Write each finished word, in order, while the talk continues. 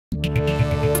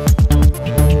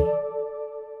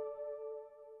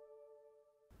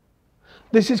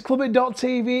This is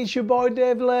Clubit.tv, it's your boy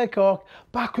Dave Laycock,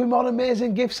 back with more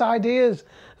amazing gifts ideas.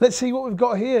 Let's see what we've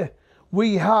got here.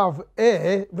 We have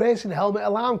a racing helmet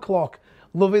alarm clock.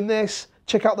 Loving this.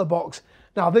 Check out the box.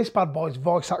 Now this bad boy is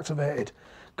voice activated.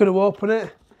 Going to open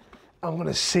it. I'm going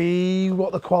to see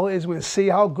what the quality is. We're going to see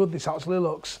how good this actually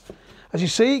looks. As you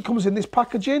see, it comes in this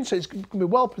packaging, so it's going to be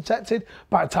well protected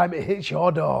by the time it hits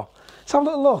your door. Let's have a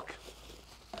little look.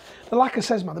 But like I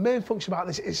says, man, the main function about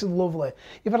this is lovely.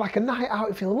 You've had like a night out,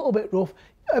 you feel a little bit rough,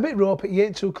 a bit ropey, you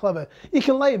ain't too clever. You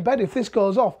can lay in bed if this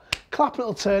goes off, clap and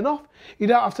it'll turn off. You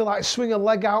don't have to like swing a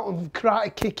leg out and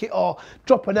karate kick it or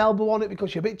drop an elbow on it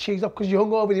because you're a bit cheesed off because you're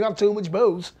hungover and you've had too much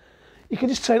booze. You can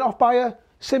just turn it off by a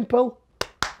simple.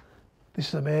 This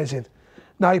is amazing.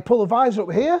 Now you pull the visor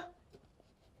up here,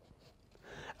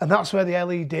 and that's where the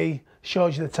LED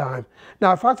shows you the time.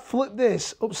 Now if I flip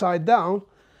this upside down,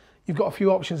 you've got a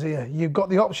few options here. You've got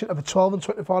the option of a 12 and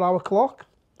 24 hour clock.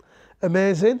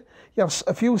 Amazing. You have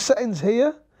a few settings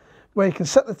here where you can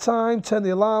set the time, turn the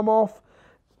alarm off,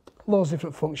 loads of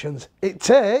different functions. It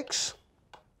takes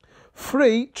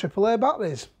 3 AAA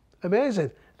batteries.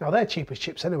 Amazing. Now they're cheap as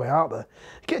chips anyway, aren't they?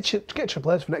 Get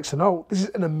AAAs for next to no. This is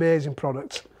an amazing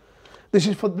product. This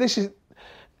is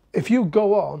if you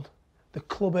go on the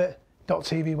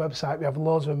Clubit.tv website, we have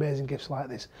loads of amazing gifts like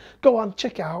this. Go on,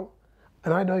 check it out.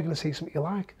 And I know you're going to see something you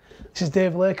like. This is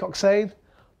Dave Laycock saying,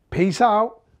 peace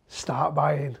out, start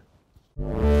buying.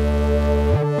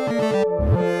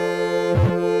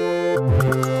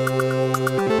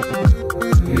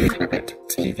 Clubit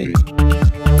TV.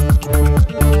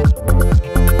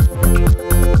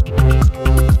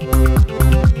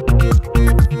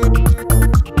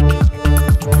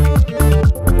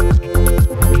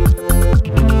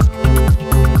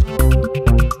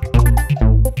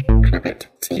 Clubit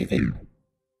TV.